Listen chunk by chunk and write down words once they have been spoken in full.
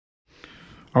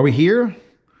Are we here?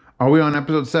 Are we on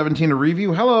episode 17 of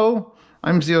review? Hello,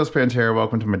 I'm Zeos Pantera.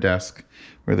 Welcome to my desk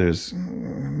where there's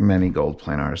many gold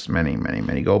planars,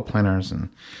 many gold planars and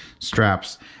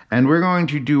straps. And we're going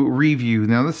to do review.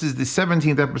 Now, this is the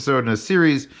 17th episode in a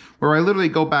series where I literally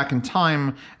go back in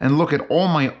time and look at all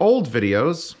my old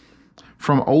videos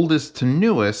from oldest to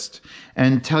newest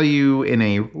and tell you in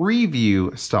a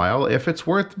review style if it's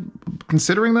worth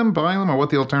considering them, buying them, or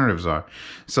what the alternatives are.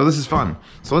 So this is fun.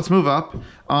 So let's move up.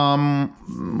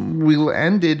 We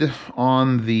ended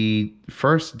on the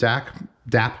first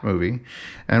DAP movie,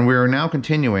 and we are now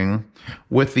continuing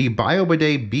with the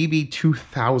BioBidet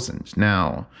BB2000.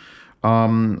 Now,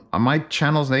 my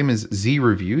channel's name is Z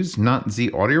Reviews, not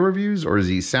Z Audio Reviews or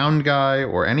Z Sound Guy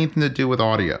or anything to do with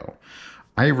audio.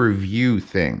 I review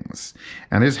things,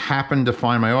 and I just happen to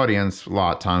find my audience a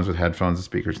lot of times with headphones and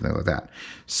speakers and things like that.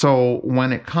 So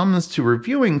when it comes to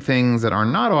reviewing things that are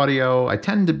not audio, I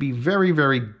tend to be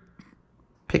very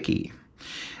picky.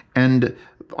 And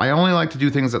I only like to do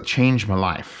things that change my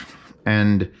life.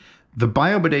 And the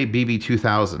BioBidet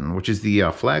BB2000, which is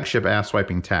the flagship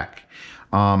ass-wiping tech,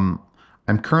 I'm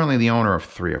currently the owner of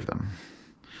 3 of them.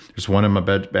 There's one in my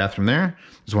bathroom there.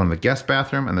 There's one in the guest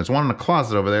bathroom, and there's one in the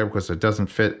closet over there because it doesn't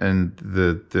fit in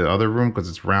the other room because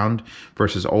it's round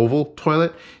versus oval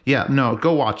toilet. Yeah, no,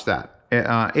 go watch that.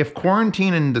 If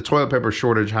quarantine and the toilet paper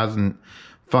shortage hasn't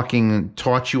fucking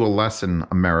taught you a lesson,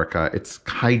 America, it's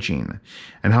hygiene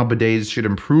and how bidets should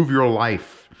improve your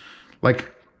life.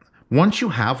 Like, once you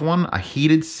have one, a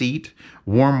heated seat,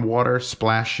 warm water,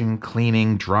 splashing,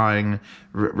 cleaning, drying,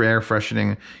 air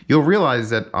freshening, you'll realize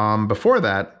that before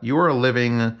that, you are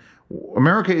living...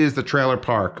 America is the trailer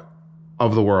park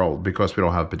of the world because we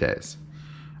don't have bidets.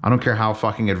 I don't care how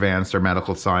fucking advanced our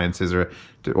medical science is, or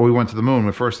we went to the moon,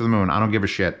 we're first to the moon. I don't give a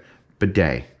shit.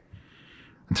 Bidet.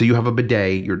 Until you have a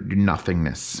bidet, you're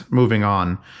nothingness. Moving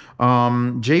on.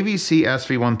 JVC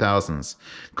SV1000s.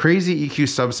 Crazy EQ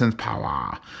subsynth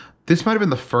power. This might have been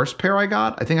the first pair I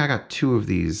got. I think I got 2 of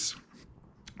these.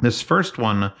 This first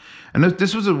one, and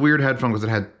this was a weird headphone because it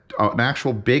had an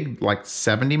actual big, like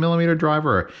 70 millimeter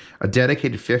driver, a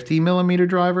dedicated 50 millimeter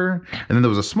driver, and then there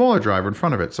was a smaller driver in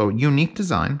front of it. So unique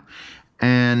design.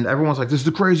 And everyone's like, this is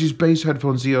the craziest bass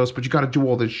headphone, Zeos, but you got to do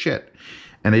all this shit.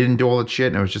 And I didn't do all that shit,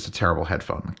 and it was just a terrible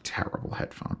headphone. Like, terrible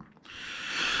headphone.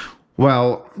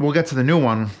 Well, we'll get to the new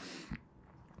one.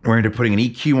 We're into putting an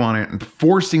EQ on it and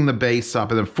forcing the bass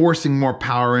up and then forcing more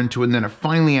power into it. And then it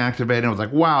finally activated. And I was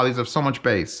like, wow, these have so much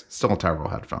bass. Still a terrible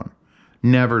headphone.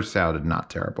 Never sounded not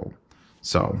terrible.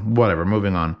 So whatever,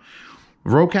 moving on.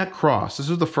 Roccat Cross. This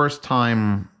was the first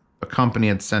time a company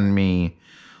had sent me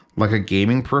like a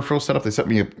gaming peripheral setup. They sent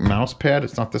me a mouse pad.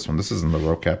 It's not this one. This isn't the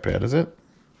Roccat pad, is it?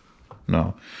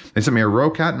 No. They sent me a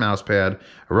Roccat mouse pad,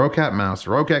 a Roccat mouse, a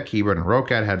Roccat keyboard, and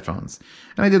Roccat headphones.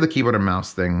 And I did the keyboard and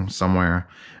mouse thing somewhere.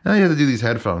 And I had to do these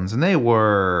headphones. And they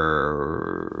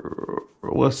were...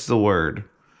 what's the word?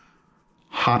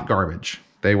 Hot garbage.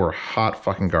 They were hot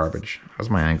fucking garbage.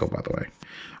 How's my angle, by the way?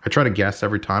 I try to guess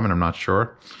every time, and I'm not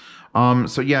sure.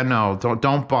 So yeah, no,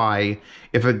 don't buy...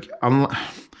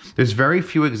 there's very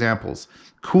few examples.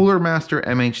 Cooler Master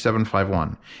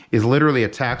MH751 is literally a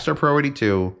Takstar Pro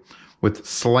 82 with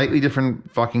slightly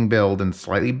different fucking build and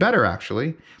slightly better,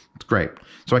 actually. It's great.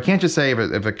 So I can't just say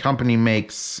if a company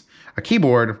makes a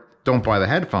keyboard, don't buy the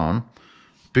headphone,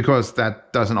 because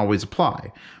that doesn't always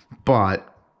apply. But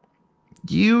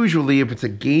usually if it's a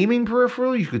gaming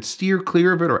peripheral, you could steer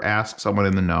clear of it or ask someone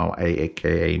in the know,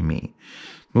 aka me.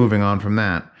 Moving on from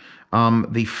that.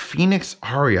 The Feenix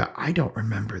Aria. I don't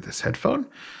remember this headphone.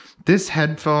 This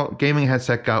headphone gaming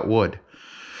headset got wood.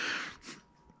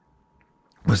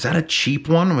 Was that a cheap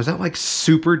one? Was that like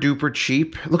super duper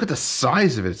cheap? Look at the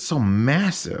size of it. It's so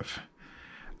massive.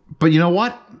 But you know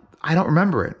what? I don't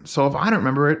remember it. So if I don't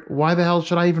remember it, why the hell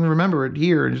should I even remember it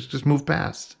here and just move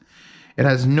past? It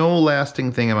has no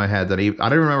lasting thing in my head that I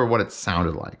don't remember what it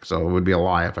sounded like. So it would be a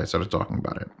lie if I started talking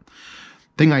about it.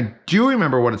 Thing I do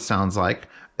remember what it sounds like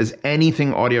is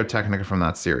anything Audio-Technica from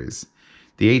that series.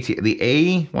 The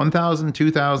A1000,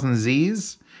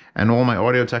 2000Zs, and all my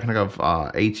Audio-Technica of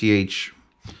ATH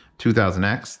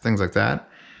 2000X, things like that.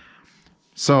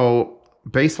 So,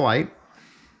 bass light.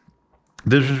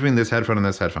 The difference between this headphone and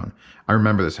this headphone. I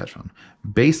remember this headphone.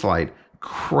 Bass light,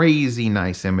 crazy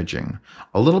nice imaging.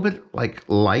 A little bit like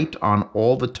light on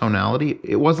all the tonality.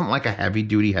 It wasn't like a heavy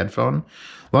duty headphone.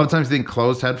 A lot of times you think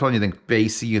closed headphone, you think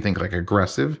bassy, you think like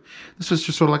aggressive. This was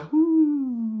just sort of like,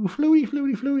 ooh,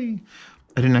 fluey.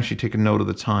 I didn't actually take a note of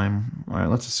the time. All right,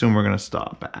 let's assume we're going to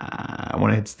stop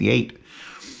when it hits the 8.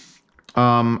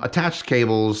 Attached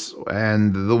cables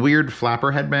and the weird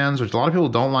flapper headbands, which a lot of people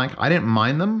don't like. I didn't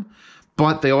mind them,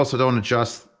 but they also don't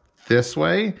adjust this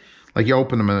way. Like you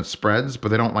open them and it spreads, but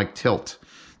they don't like tilt.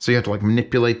 So you have to like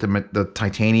manipulate the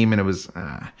titanium, and it was...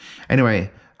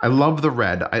 Anyway, I love the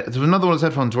red. There's another one of those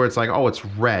headphones where it's like, oh, it's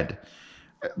red.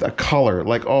 The color,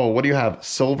 like, oh, what do you have?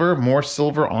 Silver? More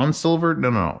silver on silver?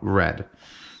 No, red.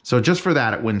 So just for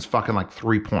that, it wins fucking like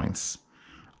 3 points.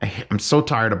 I'm so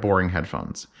tired of boring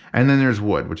headphones. And then there's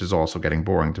wood, which is also getting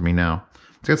boring to me now.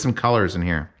 Let's get some colors in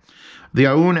here. The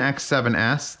Aune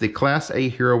X7s, the Class A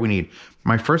hero we need.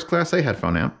 My first Class A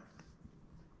headphone amp.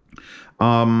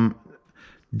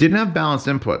 Didn't have balanced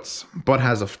inputs, but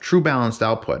has a true balanced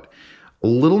output. A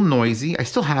little noisy. I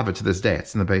still have it to this day.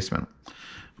 It's in the basement.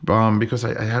 Because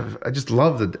I just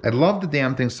love the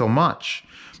damn thing so much.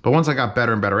 But once I got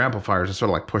better and better amplifiers, I sort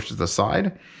of like pushed to the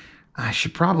side. I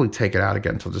should probably take it out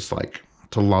again to just like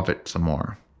to love it some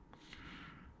more.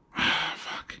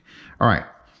 Fuck. All right,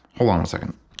 hold on a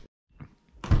second.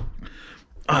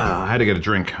 I had to get a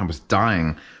drink. I was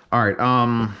dying. All right,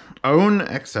 Aune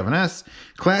X7s,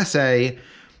 Class A,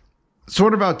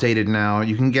 sort of outdated now.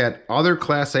 You can get other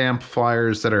Class A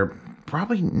amplifiers that are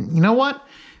probably, you know what?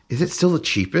 Is it still the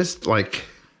cheapest? Like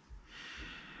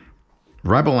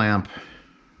Rebel Amp,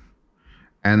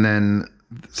 and then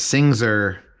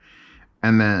Singzer,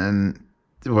 and then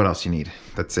what else you need?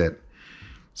 That's it.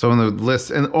 So in the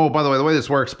list, and oh, by the way, the way this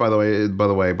works, by the way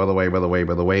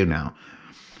now,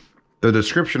 the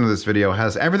description of this video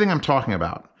has everything I'm talking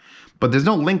about, but there's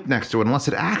no link next to it unless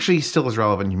it actually still is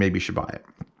relevant. You maybe should buy it.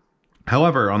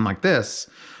 However, unlike this,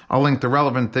 I'll link the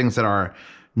relevant things that are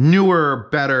newer,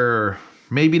 better,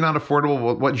 maybe not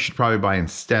affordable, what you should probably buy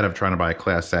instead of trying to buy a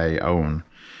Class A Aune.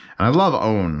 And I love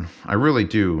Aune. I really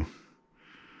do.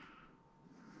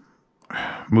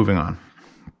 Moving on.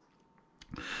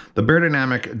 The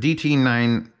Beyerdynamic DT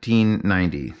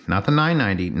 1990. Not the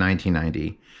 990,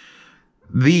 1990.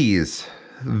 These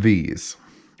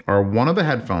are one of the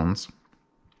headphones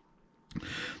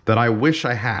that I wish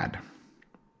I had.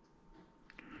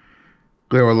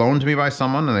 They were loaned to me by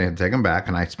someone, and they had taken them back,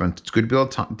 and I spent a good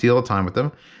deal of time with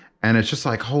them. And it's just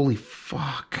like, holy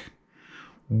fuck.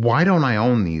 Why don't I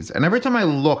own these? And every time I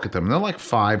look at them, they're like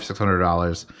 $500,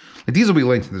 $600. Like, these will be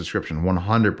linked in the description,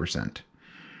 100%.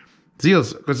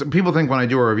 Deals, because people think when I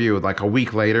do a review, like a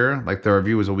week later, like the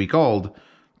review is a week old,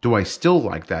 do I still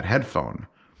like that headphone?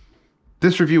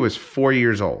 This review is 4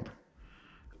 years old.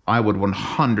 I would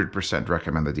 100%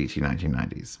 recommend the DT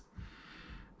 1990s.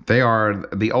 They are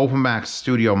the open back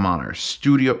studio monitor,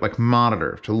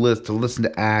 monitor to listen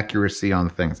to accuracy on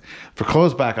things. For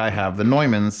closed back, I have the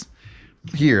Neumanns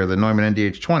here, the Neumann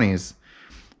NDH20s,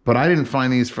 but I didn't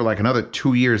find these for like another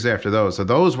 2 years after those. So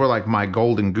those were like my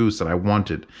golden goose that I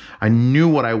wanted. I knew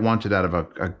what I wanted out of a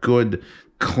good,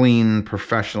 clean,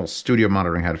 professional studio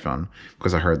monitoring headphone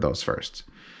because I heard those first.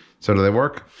 So do they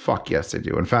work? Fuck yes, they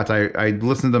do. In fact, I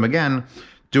listened to them again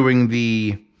doing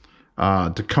the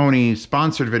Tacony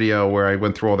sponsored video where I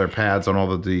went through all their pads on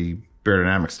all of the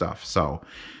Beyerdynamic stuff. So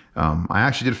I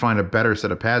actually did find a better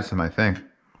set of pads than I think.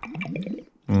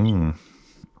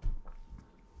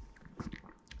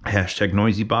 Hashtag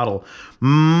noisy bottle.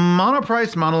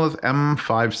 Monoprice Monolith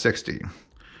M560.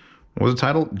 What was the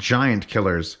title? Giant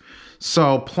Killers.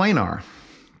 So planar.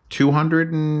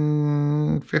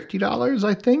 $250,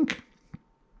 I think.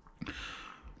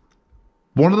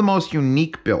 One of the most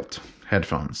unique built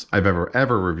headphones I've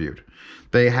ever reviewed.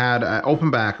 They had open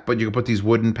back, but you could put these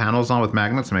wooden panels on with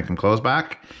magnets and make them close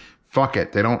back. Fuck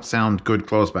it. They don't sound good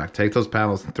close back. Take those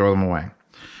panels and throw them away.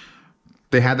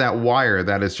 They had that wire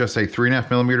that is just a 3.5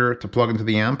 millimeter to plug into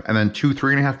the amp, and then two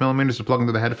 3.5 millimeters to plug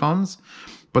into the headphones.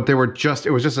 But it was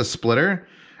just a splitter,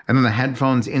 and then the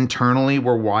headphones internally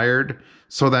were wired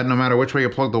so that no matter which way you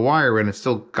plug the wire in, it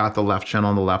still got the left channel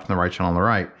on the left and the right channel on the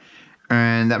right.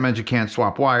 And that meant you can't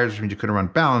swap wires, which means you couldn't run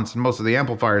balance. And most of the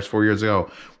amplifiers 4 years ago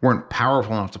weren't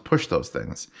powerful enough to push those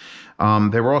things.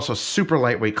 They were also super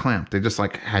lightweight clamped. They just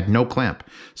like had no clamp.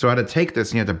 So I had to take this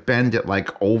and you had to bend it like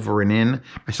over and in.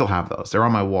 I still have those. They're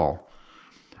on my wall.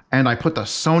 And I put the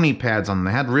Sony pads on them.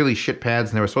 They had really shit pads,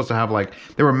 and they were supposed to have like,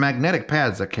 they were magnetic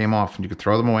pads that came off and you could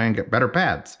throw them away and get better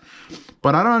pads.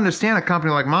 But I don't understand a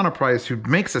company like Monoprice who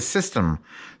makes a system,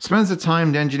 spends the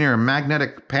time to engineer a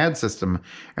magnetic pad system,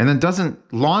 and then doesn't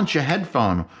launch a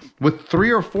headphone with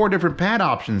 3 or 4 different pad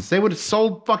options. They would have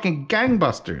sold fucking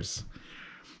gangbusters.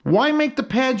 Why make the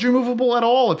pads removable at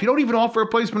all if you don't even offer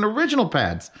replacement original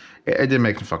pads? It didn't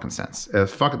make fucking sense.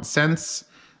 Fucking sense.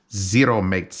 Zero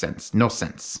made sense. No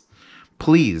sense.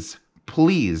 Please,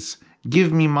 please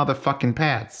give me motherfucking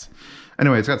pads.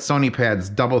 Anyway, it's got Sony pads,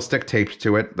 double stick taped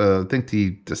to it. I think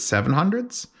the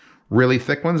 700s, really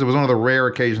thick ones. It was one of the rare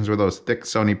occasions where those thick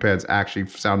Sony pads actually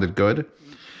sounded good.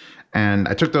 And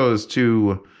I took those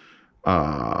to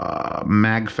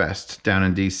MagFest down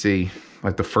in DC.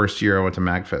 Like the first year I went to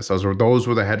MagFest. Those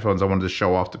were the headphones I wanted to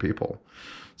show off to people.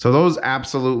 So those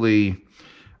absolutely,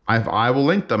 I will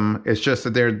link them. It's just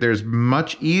that there's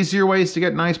much easier ways to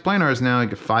get nice planars now. You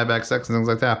get 5XX and things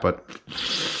like that. But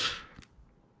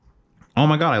oh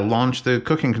my God, I launched the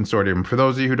cooking consortium. For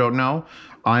those of you who don't know,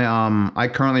 I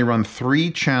currently run 3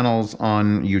 channels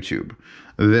on YouTube.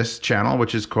 This channel,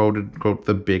 which is quote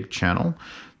the big channel.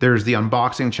 There's the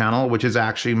unboxing channel, which is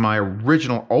actually my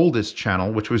original oldest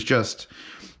channel, which was just,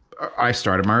 I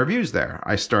started my reviews there.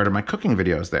 I started my cooking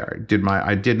videos there.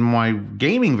 I did my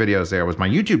gaming videos there. It was my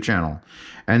YouTube channel.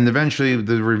 And eventually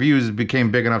the reviews became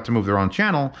big enough to move their own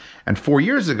channel. And 4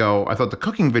 years ago, I thought the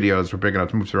cooking videos were big enough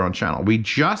to move their own channel. We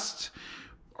just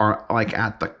are like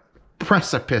at the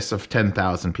precipice of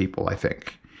 10,000 people, I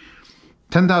think.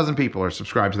 10,000 people are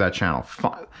subscribed to that channel.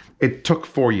 It took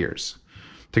 4 years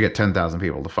to get 10,000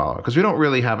 people to follow, because we don't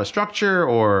really have a structure,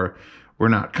 or we're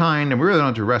not kind, and we really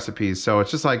don't do recipes. So it's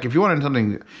just like, if you want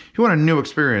something, if you want a new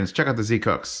experience, check out the Z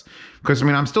Cooks. Because I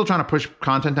mean, I'm still trying to push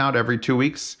content out every 2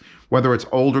 weeks, whether it's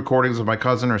old recordings of my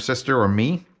cousin or sister or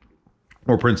me,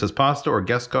 or Princess Pasta or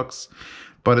guest cooks.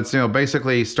 But it's,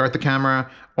 basically start the camera,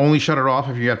 only shut it off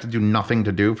if you have to do nothing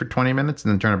to do for 20 minutes,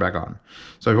 and then turn it back on.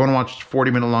 So if you want to watch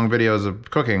 40-minute long videos of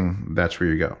cooking, that's where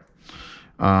you go.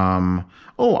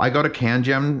 I go to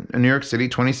CanJam in New York City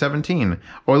 2017.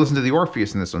 I listened to the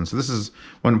Orpheus in this one. So this is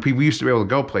when we used to be able to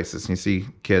go places and you see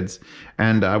kids.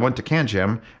 And I went to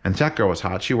CanJam, and Tech Girl was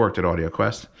hot. She worked at Audio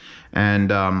Quest.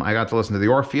 And I got to listen to the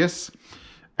Orpheus.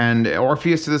 And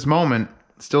Orpheus to this moment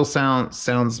still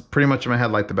sounds pretty much in my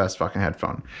head like the best fucking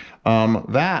headphone.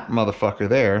 That motherfucker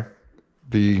there,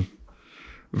 the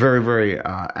very, very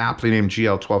aptly named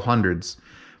GL1200s,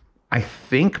 I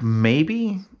think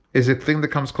maybe is a thing that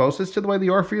comes closest to the way the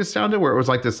Orpheus sounded, where it was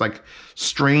like this like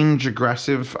strange,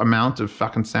 aggressive amount of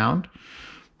fucking sound.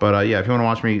 But yeah, if you want to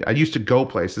watch me, I used to go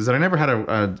places, and I never had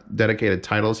a dedicated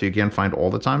title, so you can't find all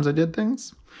the times I did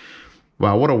things.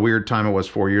 Wow, what a weird time it was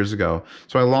 4 years ago.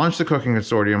 So I launched the cooking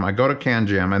consortium, I go to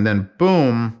CanJam, and then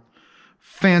boom,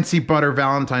 Fancy Butter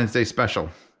Valentine's Day special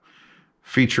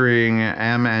featuring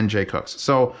M and J Cooks.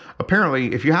 So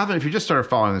apparently, if you just started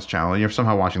following this channel and you're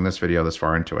somehow watching this video this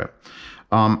far into it,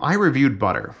 I reviewed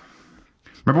butter.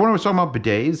 Remember when I was talking about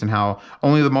bidets and how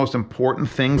only the most important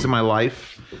things in my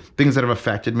life, things that have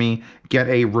affected me, get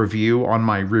a review on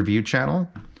my review channel?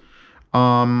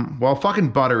 Well, fucking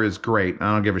butter is great.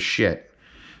 I don't give a shit.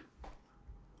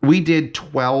 We did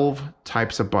 12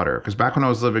 types of butter. Because back when I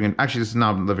was living in, actually this is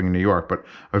not living in New York, but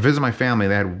I visited my family.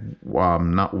 They had,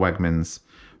 not Wegmans,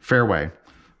 Fairway.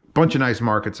 Bunch of nice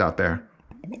markets out there.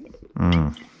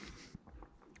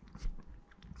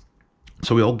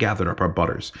 So we all gathered up our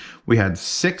butters. We had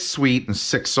 6 sweet and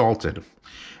 6 salted.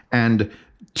 And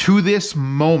to this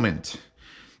moment,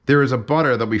 there is a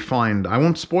butter that we find. I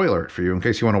won't spoiler it for you in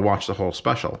case you want to watch the whole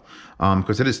special,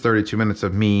 because it is 32 minutes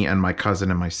of me and my cousin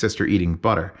and my sister eating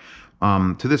butter.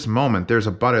 To this moment, there's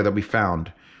a butter that we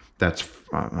found that's,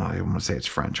 I don't want to say it's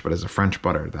French, but it's a French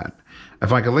butter that,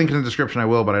 if I could link in the description, I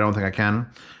will, but I don't think I can.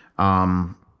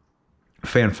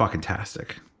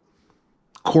 Fan-fucking-tastic.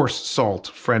 Coarse salt,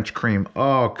 French cream.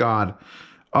 Oh, God.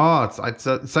 Oh,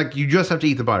 it's like you just have to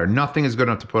eat the butter. Nothing is good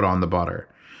enough to put on the butter.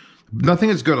 Nothing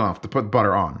is good enough to put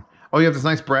butter on. Oh, you have this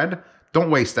nice bread? Don't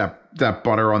waste that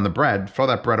butter on the bread. Throw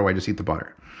that bread away. Just eat the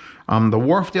butter. The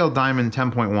Wharfdale Diamond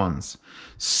 10.1s.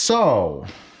 So,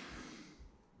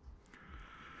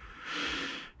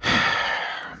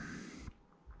 I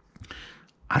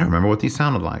don't remember what these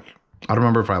sounded like. I don't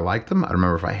remember if I liked them. I don't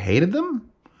remember if I hated them.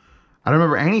 I don't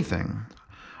remember anything.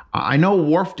 I know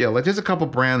Wharfdale, like there's a couple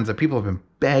brands that people have been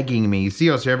begging me.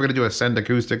 Cios, you ever gonna do Ascend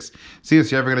Acoustics?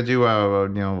 Cios, you ever gonna do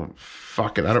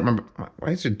fuck it. I don't remember.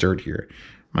 Why is there dirt here?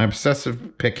 My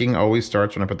obsessive picking always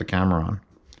starts when I put the camera on.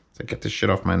 So I get this shit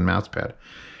off my mouse pad.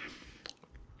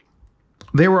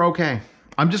 They were okay.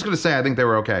 I'm just gonna say I think they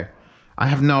were okay. I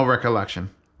have no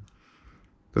recollection.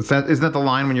 Isn't that the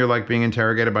line when you're like being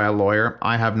interrogated by a lawyer?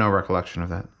 I have no recollection of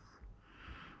that.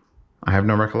 I have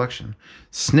no recollection.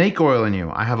 Snake oil in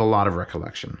you. I have a lot of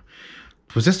recollection.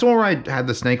 Was this the one where I had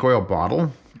the snake oil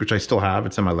bottle? Which I still have.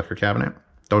 It's in my liquor cabinet.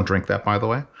 Don't drink that, by the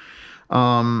way.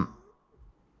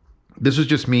 This was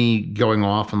just me going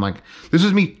off and this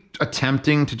was me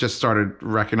attempting to just started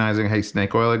recognizing, hey,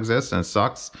 snake oil exists and it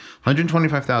sucks.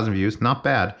 125,000 views. Not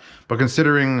bad. But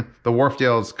considering the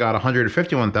Wharfdale's got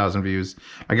 151,000 views,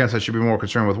 I guess I should be more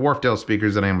concerned with Wharfdale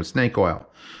speakers than I am with snake oil.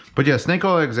 But yeah, snake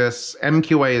oil exists.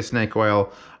 MQA is snake oil.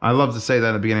 I love to say that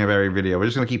at the beginning of every video. We're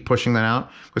just going to keep pushing that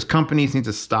out because companies need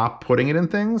to stop putting it in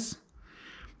things.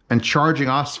 and charging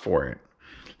us for it.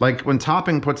 Like when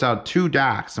Topping puts out 2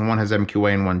 DACs and one has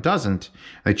MQA and one doesn't,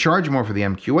 they charge more for the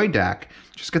MQA DAC.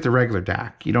 Just get the regular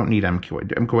DAC. You don't need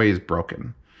MQA. MQA is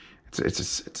broken. It's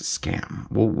a scam.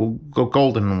 We'll go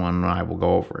Golden one and I will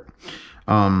go over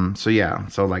it. So yeah,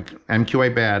 so like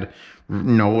MQA bad,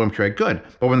 no MQA good.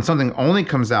 But when something only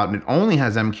comes out and it only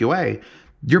has MQA,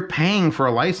 you're paying for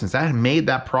a license. That made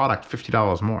that product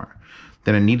 $50 more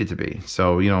than it needed to be.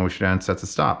 So, you know, we should set to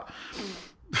stop.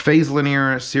 Phase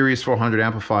Linear Series 400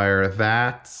 amplifier.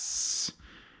 That's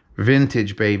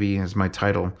vintage, baby, is my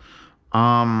title.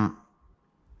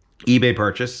 eBay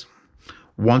purchase.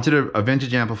 Wanted a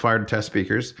vintage amplifier to test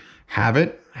speakers. Have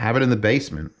it in the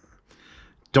basement.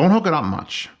 Don't hook it up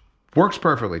much. Works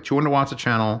perfectly. 200 watts a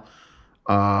channel.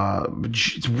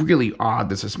 It's really odd.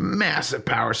 There's this massive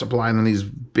power supply and then these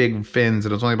big fins,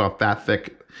 and it's only about that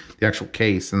thick, the actual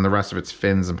case, and the rest of it's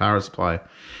fins and power supply.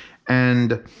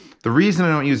 And the reason I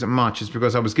don't use it much is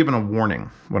because I was given a warning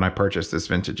when I purchased this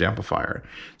vintage amplifier.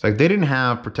 It's like they didn't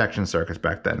have protection circuits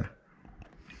back then.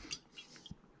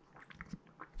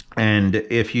 And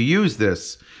if you use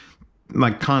this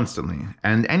like constantly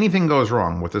and anything goes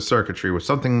wrong with the circuitry, with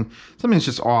something's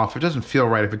just off, it doesn't feel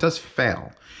right, if it does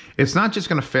fail, it's not just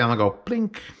going to fail and go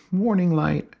blink, warning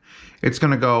light. It's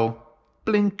going to go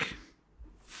blink,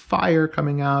 fire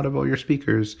coming out of all your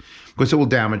speakers, because it will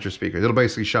damage your speakers. It'll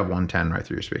basically shove 110 right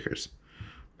through your speakers.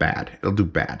 Bad. It'll do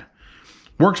bad.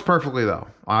 Works perfectly though.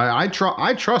 I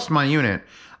trust my unit.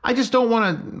 I just don't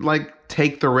want to like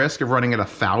take the risk of running it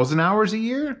 1,000 hours a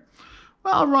year.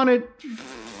 Well, I'll run it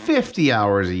 50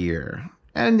 hours a year.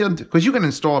 And because you can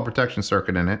install a protection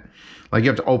circuit in it. Like you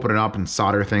have to open it up and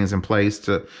solder things in place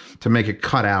to make it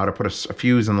cut out or put a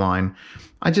fuse in line.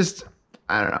 I don't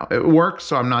know. It works,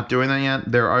 so I'm not doing that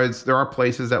yet. There are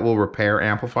places that will repair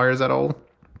amplifiers that old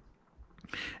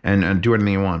and do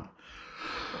anything you want.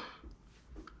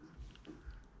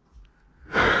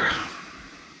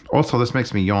 Also, this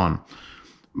makes me yawn.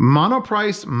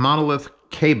 Monoprice Monolith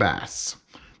K-Bass.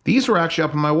 These were actually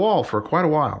up on my wall for quite a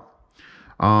while.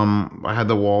 I had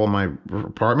the wall in my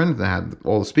apartment that had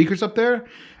all the speakers up there.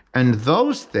 And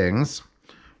those things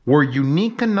were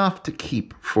unique enough to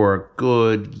keep for a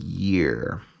good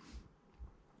year.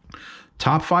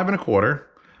 Top 5 1/4,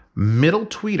 middle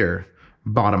tweeter,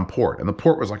 bottom port. And the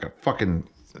port was like a fucking,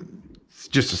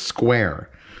 just a square.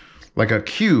 Like a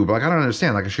cube. Like, I don't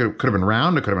understand. Like, it could have been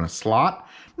round. It could have been a slot.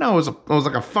 No, it was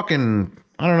like a fucking,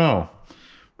 I don't know.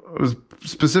 It was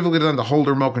specifically designed to hold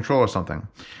a remote control or something.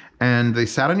 And they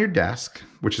sat on your desk,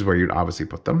 which is where you'd obviously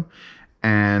put them.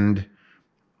 And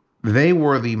they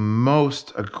were the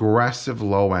most aggressive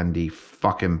low-endy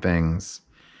fucking things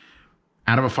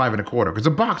out of a 5 1/4. Because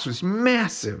the box was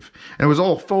massive. And it was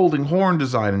all folding horn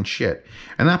design and shit.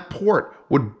 And that port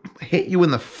would hit you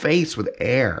in the face with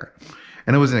air.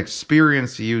 And it was an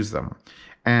experience to use them.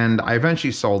 And I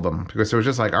eventually sold them because it was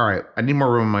just like, all right, I need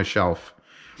more room on my shelf.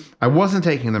 I wasn't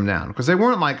taking them down because they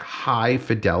weren't like high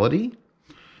fidelity.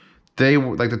 They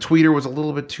like the tweeter was a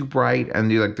little bit too bright,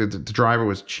 and the driver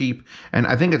was cheap. And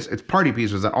I think its party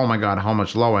piece was that, oh my god, how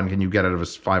much low end can you get out of a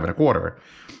 5 1/4?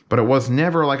 But it was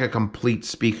never like a complete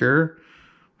speaker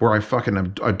where I fucking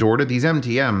adored it. These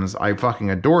MTMs, I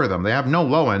fucking adore them. They have no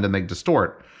low end and they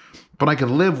distort. But I could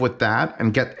live with that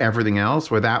and get everything else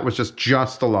where that was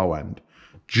just the low end.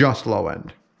 Just low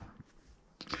end.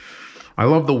 I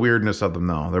love the weirdness of them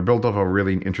though. They're built off a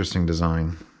really interesting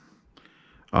design.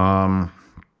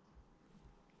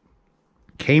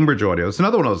 Cambridge Audio. It's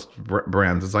another one of those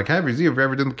brands. It's like, have you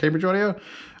ever done Cambridge Audio?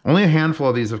 Only a handful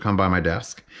of these have come by my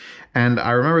desk. And I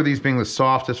remember these being the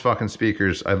softest fucking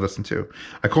speakers I listened to.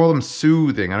 I call them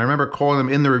soothing. And I remember calling them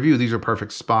in the review, these are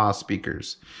perfect spa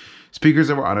speakers. Speakers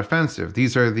that were unoffensive.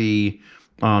 These are the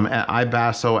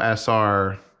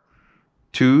iBasso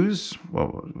SR2s.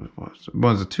 Well,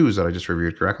 one's the 2s that I just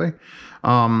reviewed correctly.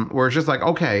 Where it's just like,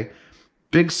 okay,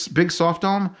 big soft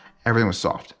dome, everything was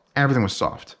soft. Everything was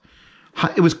soft.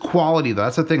 It was quality though.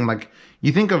 That's the thing. Like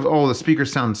you think of, oh, the speaker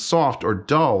sounds soft or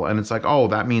dull, and it's like, oh,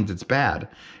 that means it's bad.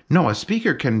 No, a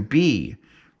speaker can be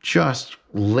just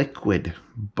liquid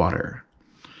butter.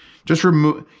 Just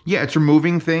it's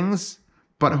removing things,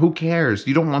 but who cares?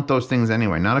 You don't want those things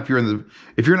anyway. Not if you're in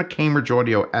a Cambridge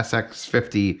Audio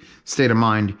SX50 state of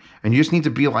mind and you just need to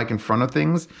be like in front of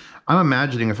things. I'm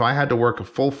imagining if I had to work a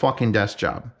full fucking desk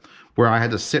job where I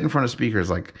had to sit in front of speakers,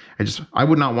 like I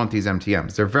would not want these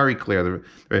MTMs. They're very clear,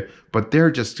 but they're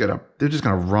just gonna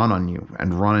run on you,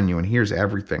 and here's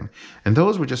everything. And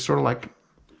those were just sort of like,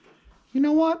 you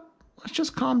know what? Let's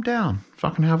just calm down.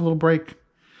 Fucking have a little break,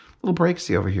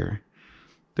 breaksy over here.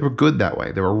 They were good that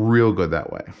way. They were real good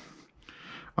that way.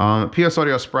 PS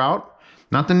Audio Sprout.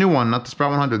 Not the new one, not the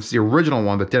Sprout 100. It's the original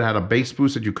one that had a bass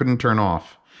boost that you couldn't turn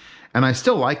off. And I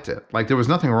still liked it. Like, there was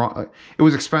nothing wrong. It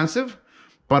was expensive,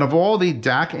 but of all the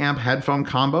DAC amp headphone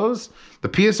combos, the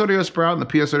PS Audio Sprout and the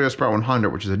PS Audio Sprout 100,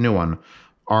 which is a new one,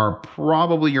 are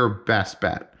probably your best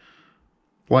bet.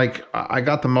 Like, I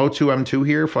got the Motu M2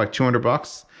 here for like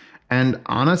 $200. And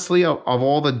honestly, of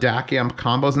all the DAC amp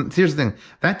combos, and here's the thing,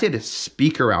 that did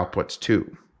speaker outputs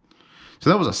too. So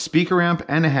that was a speaker amp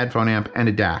and a headphone amp and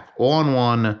a DAC, all in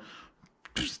one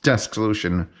desk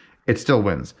solution. It still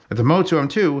wins. The Motu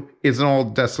M2 is an all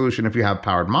desk solution if you have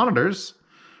powered monitors,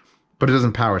 but it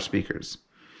doesn't power speakers.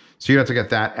 So you have to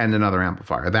get that and another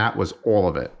amplifier. That was all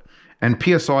of it. And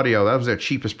PS Audio, that was their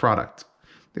cheapest product.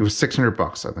 It was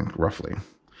 $600, I think, roughly.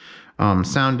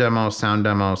 Sound demo.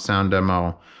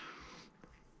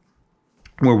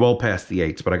 We're well past the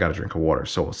 8s, but I got a drink of water,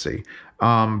 so we'll see.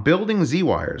 Building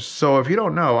Z-wires. So if you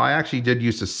don't know, I actually did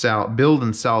used to build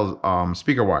and sell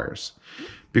speaker wires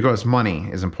because money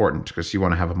is important because you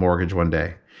want to have a mortgage one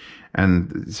day.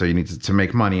 And so you need to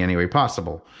make money any way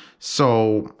possible.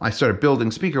 So I started building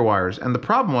speaker wires. And the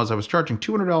problem was I was charging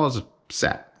 $200 a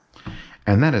set.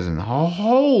 And that isn't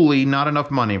wholly not enough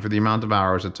money for the amount of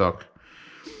hours it took.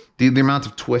 The amount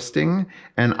of twisting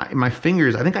and my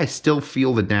fingers, I think I still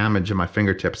feel the damage in my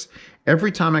fingertips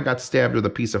every time I got stabbed with a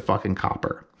piece of fucking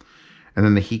copper. And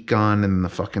then the heat gun and the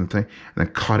fucking thing, and then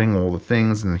cutting all the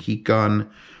things and the heat gun.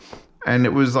 And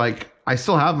it was like, I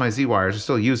still have my Z-wires, I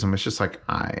still use them. It's just like,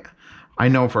 I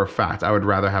know for a fact I would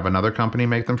rather have another company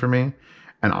make them for me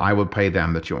and I would pay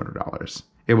them the $200.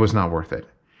 It was not worth it.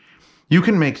 You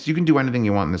can do anything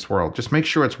you want in this world. Just make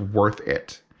sure it's worth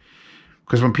it.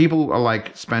 Because when people are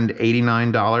like spend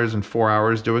 $89 in 4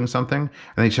 hours doing something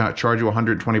and they charge you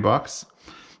 $120,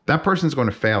 that person's going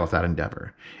to fail at that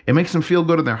endeavor. It makes them feel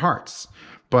good in their hearts,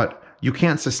 but you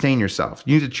can't sustain yourself.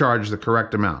 You need to charge the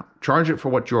correct amount. Charge it for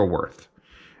what you're worth.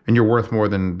 And you're worth more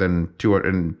than $200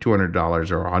 or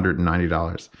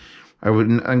 $190.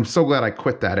 I'm so glad I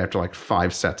quit that after like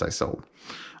 5 sets I sold.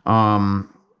 I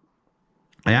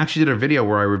actually did a video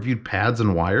where I reviewed pads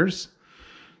and wires.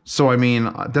 So, I mean,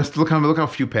 look how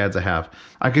few pads I have.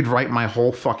 I could write my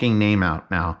whole fucking name out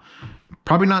now.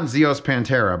 Probably not Zeos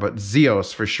Pantera, but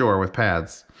Zeos for sure with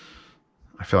pads.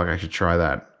 I feel like I should try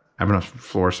that. I have enough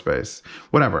floor space.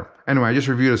 Whatever. Anyway, I just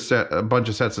reviewed a bunch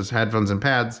of sets of headphones and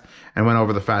pads and went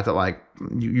over the fact that, like,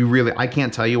 you really, I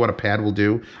can't tell you what a pad will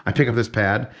do. I pick up this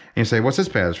pad and you say, what's this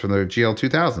pad? It's from the GL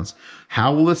 2000s.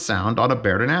 How will this sound on a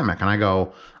Bear Dynamic? And I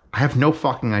go, I have no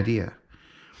fucking idea.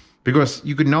 Because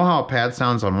you could know how a pad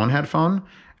sounds on one headphone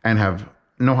and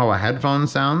know how a headphone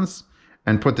sounds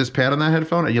and put this pad on that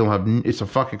headphone and it's a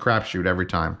fucking crapshoot every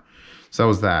time. So that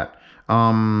was that.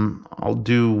 I'll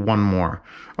do one more.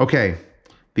 Okay.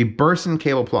 The Burson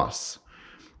Cable Plus.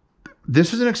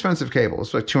 This is an expensive cable.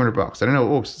 It's like $200. I didn't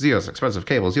know, Zeos, expensive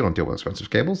cables. You don't deal with expensive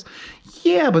cables.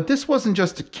 Yeah, but this wasn't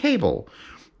just a cable.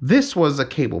 This was a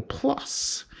cable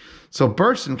plus. So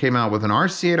Burson came out with an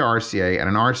RCA to RCA and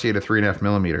an RCA to 3.5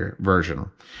 millimeter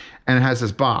version. And it has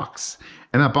this box.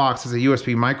 And that box has a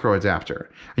USB micro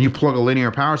adapter. And you plug a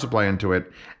linear power supply into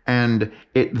it. And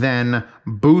it then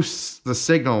boosts the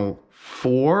signal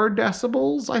 4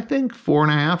 decibels, I think.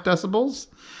 4.5 decibels.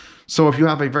 So if you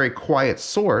have a very quiet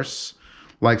source,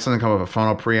 like something called a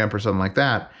phono preamp or something like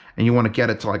that, and you want to get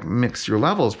it to like mix your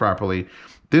levels properly,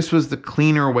 this was the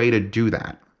cleaner way to do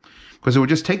that. Because it would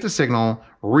just take the signal,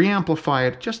 reamplify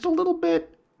it just a little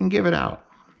bit, and give it out.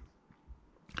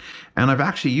 And I've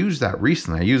actually used that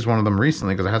recently. I used one of them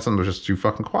recently because I had something that was just too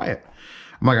fucking quiet.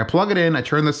 I'm like, I plug it in, I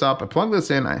turn this up, I plug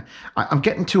this in, I'm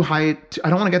getting too high. I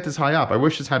don't want to get this high up. I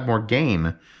wish this had more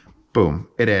gain. Boom,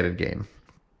 it added gain.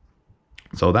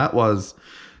 So that was,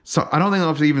 so I don't think I'll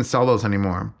have to even sell those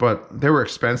anymore, but they were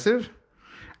expensive.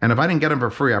 And if I didn't get them for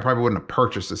free, I probably wouldn't have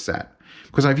purchased a set.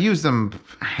 Because I've used them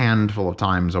a handful of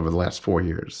times over the last 4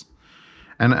 years.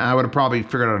 And I would have probably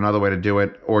figured out another way to do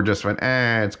it or just went,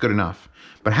 it's good enough.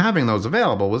 But having those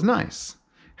available was nice.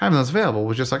 Having those available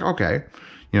was just like, okay,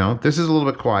 you know, this is a little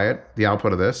bit quiet, the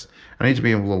output of this. I need to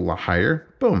be a little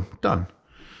higher. Boom, done.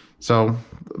 So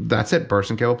that's it,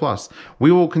 Burson Cable Plus.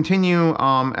 We will continue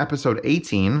episode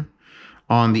 18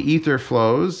 on the ether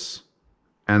flows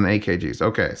and the AKGs.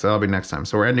 Okay, so that'll be next time.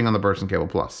 So we're ending on the Burson Cable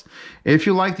Plus. If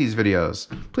you like these videos,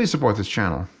 please support this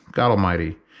channel. God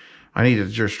almighty. I need to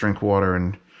just drink water,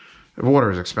 and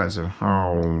water is expensive.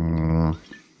 Oh.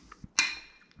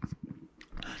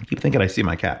 Keep thinking I see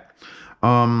my cat.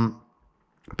 Patreon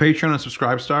and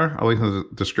Subscribestar. I'll link in the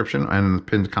description and the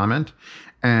pinned comment.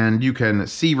 And you can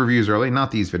see reviews early,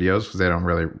 not these videos because they don't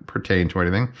really pertain to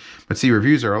anything, but see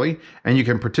reviews early. And you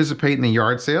can participate in the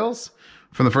yard sales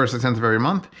from the 1st to the 10th of every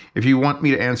month. If you want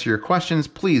me to answer your questions,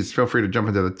 please feel free to jump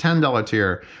into the $10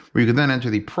 tier, where you can then enter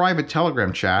the private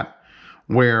Telegram chat,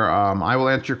 where I will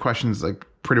answer your questions like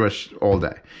pretty much all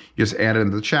day. You just add it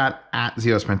into the chat at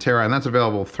Zeos Pantera, and that's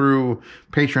available through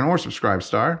Patreon or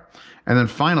Subscribestar. And then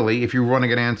finally, if you want to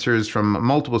get answers from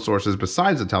multiple sources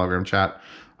besides the Telegram chat,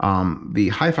 the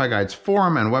Hi-Fi Guides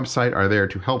forum and website are there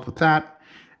to help with that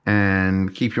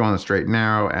and keep you on the straight and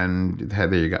narrow, and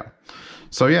there you go.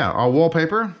 So yeah, our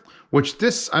wallpaper, which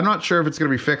I'm not sure if it's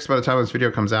going to be fixed by the time this video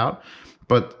comes out,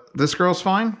 but this girl's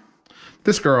fine.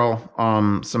 This girl,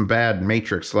 some bad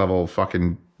Matrix level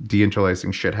fucking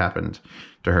deinterlacing shit happened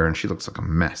to her, and she looks like a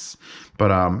mess.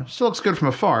 But she looks good from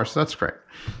afar, so that's great.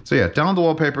 So yeah, download the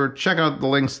wallpaper. Check out the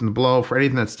links in the below for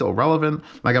anything that's still relevant.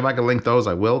 Like if I can link those,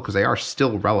 I will, because they are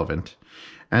still relevant.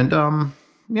 And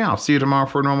yeah, I'll see you tomorrow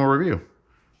for a normal review.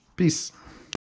 Peace.